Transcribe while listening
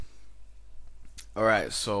All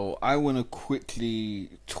right, so I want to quickly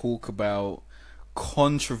talk about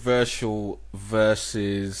controversial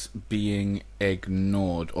versus being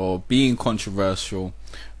ignored, or being controversial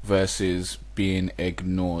versus being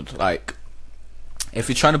ignored. Like, if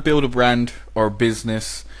you're trying to build a brand or a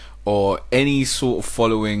business or any sort of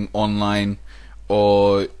following online,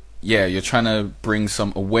 or yeah, you're trying to bring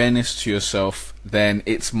some awareness to yourself, then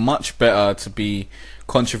it's much better to be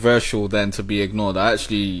controversial than to be ignored. I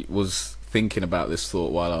actually was thinking about this thought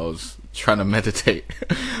while I was trying to meditate,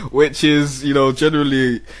 which is,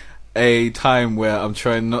 generally a time where I'm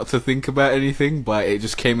trying not to think about anything, but it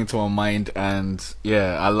just came into my mind, and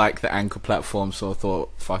yeah, I like the Anchor platform, so I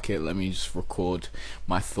thought, fuck it, let me just record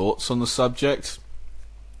my thoughts on the subject.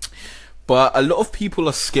 But a lot of people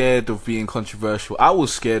are scared of being controversial. I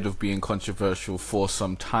was scared of being controversial for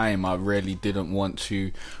some time. I really didn't want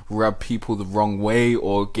to rub people the wrong way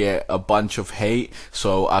or get a bunch of hate.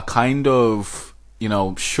 So I kind of,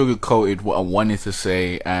 sugarcoated what I wanted to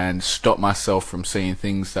say and stopped myself from saying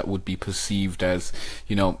things that would be perceived as,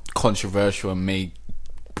 controversial and may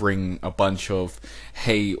bring a bunch of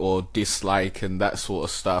hate or dislike and that sort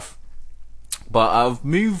of stuff. But I've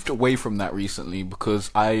moved away from that recently because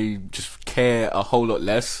I just care a whole lot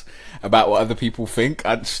less about what other people think.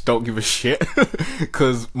 I just don't give a shit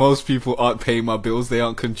because most people aren't paying my bills. They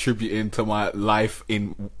aren't contributing to my life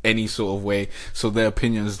in any sort of way. So their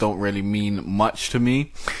opinions don't really mean much to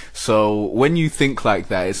me. So when you think like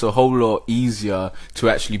that, it's a whole lot easier to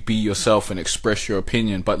actually be yourself and express your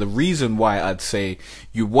opinion. But the reason why I'd say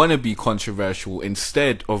you want to be controversial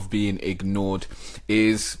instead of being ignored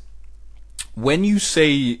is when you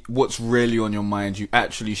say what's really on your mind, you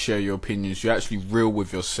actually share your opinions, you're actually real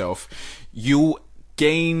with yourself, you'll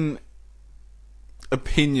gain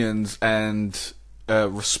opinions and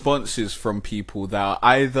responses from people that are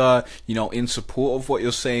either, in support of what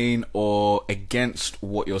you're saying or against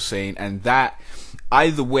what you're saying. And that,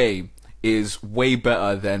 either way, is way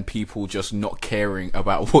better than people just not caring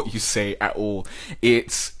about what you say at all.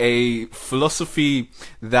 It's a philosophy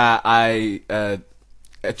that I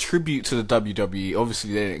a tribute to the WWE.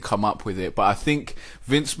 Obviously, they didn't come up with it, but I think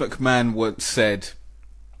Vince McMahon once said,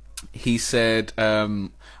 he said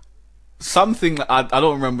something. I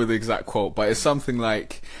don't remember the exact quote, but it's something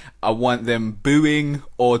like, "I want them booing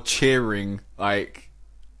or cheering, like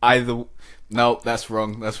either." No, that's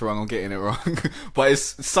wrong. That's wrong. I'm getting it wrong. But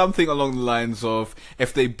it's something along the lines of,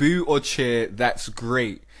 if they boo or cheer, that's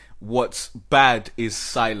great. What's bad is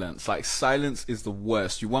silence. Like, silence is the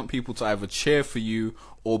worst. You want people to either cheer for you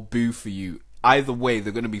or boo for you. Either way,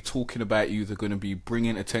 they're going to be talking about you. They're going to be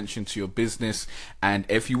bringing attention to your business. And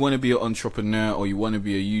if you want to be an entrepreneur, or you want to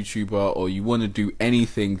be a YouTuber, or you want to do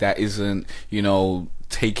anything that isn't,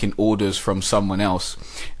 taking orders from someone else,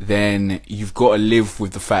 then you've got to live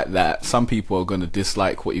with the fact that some people are going to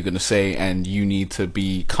dislike what you're going to say, and you need to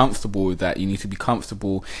be comfortable with that. You need to be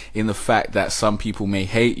comfortable in the fact that some people may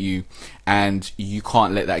hate you, and you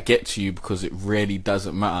can't let that get to you, because it really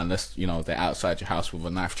doesn't matter unless, they're outside your house with a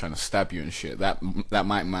knife trying to stab you and shit. That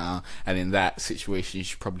might matter, and in that situation you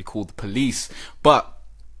should probably call the police. But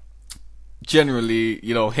generally,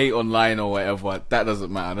 hate online or whatever, that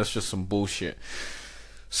doesn't matter. That's just some bullshit.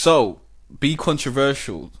 So, be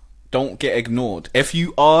controversial. Don't get ignored. If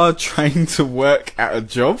you are trying to work at a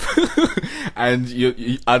job and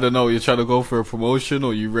I don't know, you're trying to go for a promotion,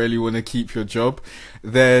 or you really want to keep your job,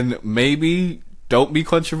 then maybe don't be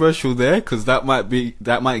controversial there, because that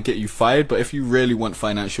might get you fired. But if you really want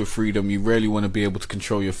financial freedom, you really want to be able to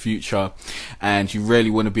control your future, and you really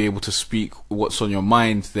want to be able to speak what's on your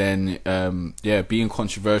mind, then yeah, being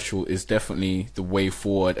controversial is definitely the way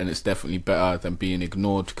forward, and it's definitely better than being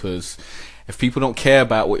ignored. Because if people don't care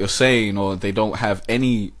about what you're saying, or they don't have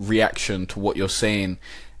any reaction to what you're saying,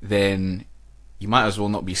 then you might as well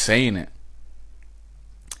not be saying it.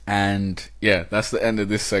 And yeah, that's the end of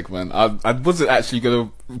this segment. I wasn't actually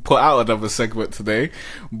going to put out another segment today,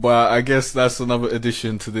 but I guess that's another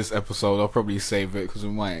addition to this episode. I'll probably save it because it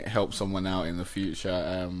might help someone out in the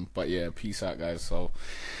future. But yeah, peace out, guys. So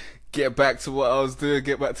get back to what I was doing.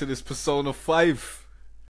 Get back to this Persona 5.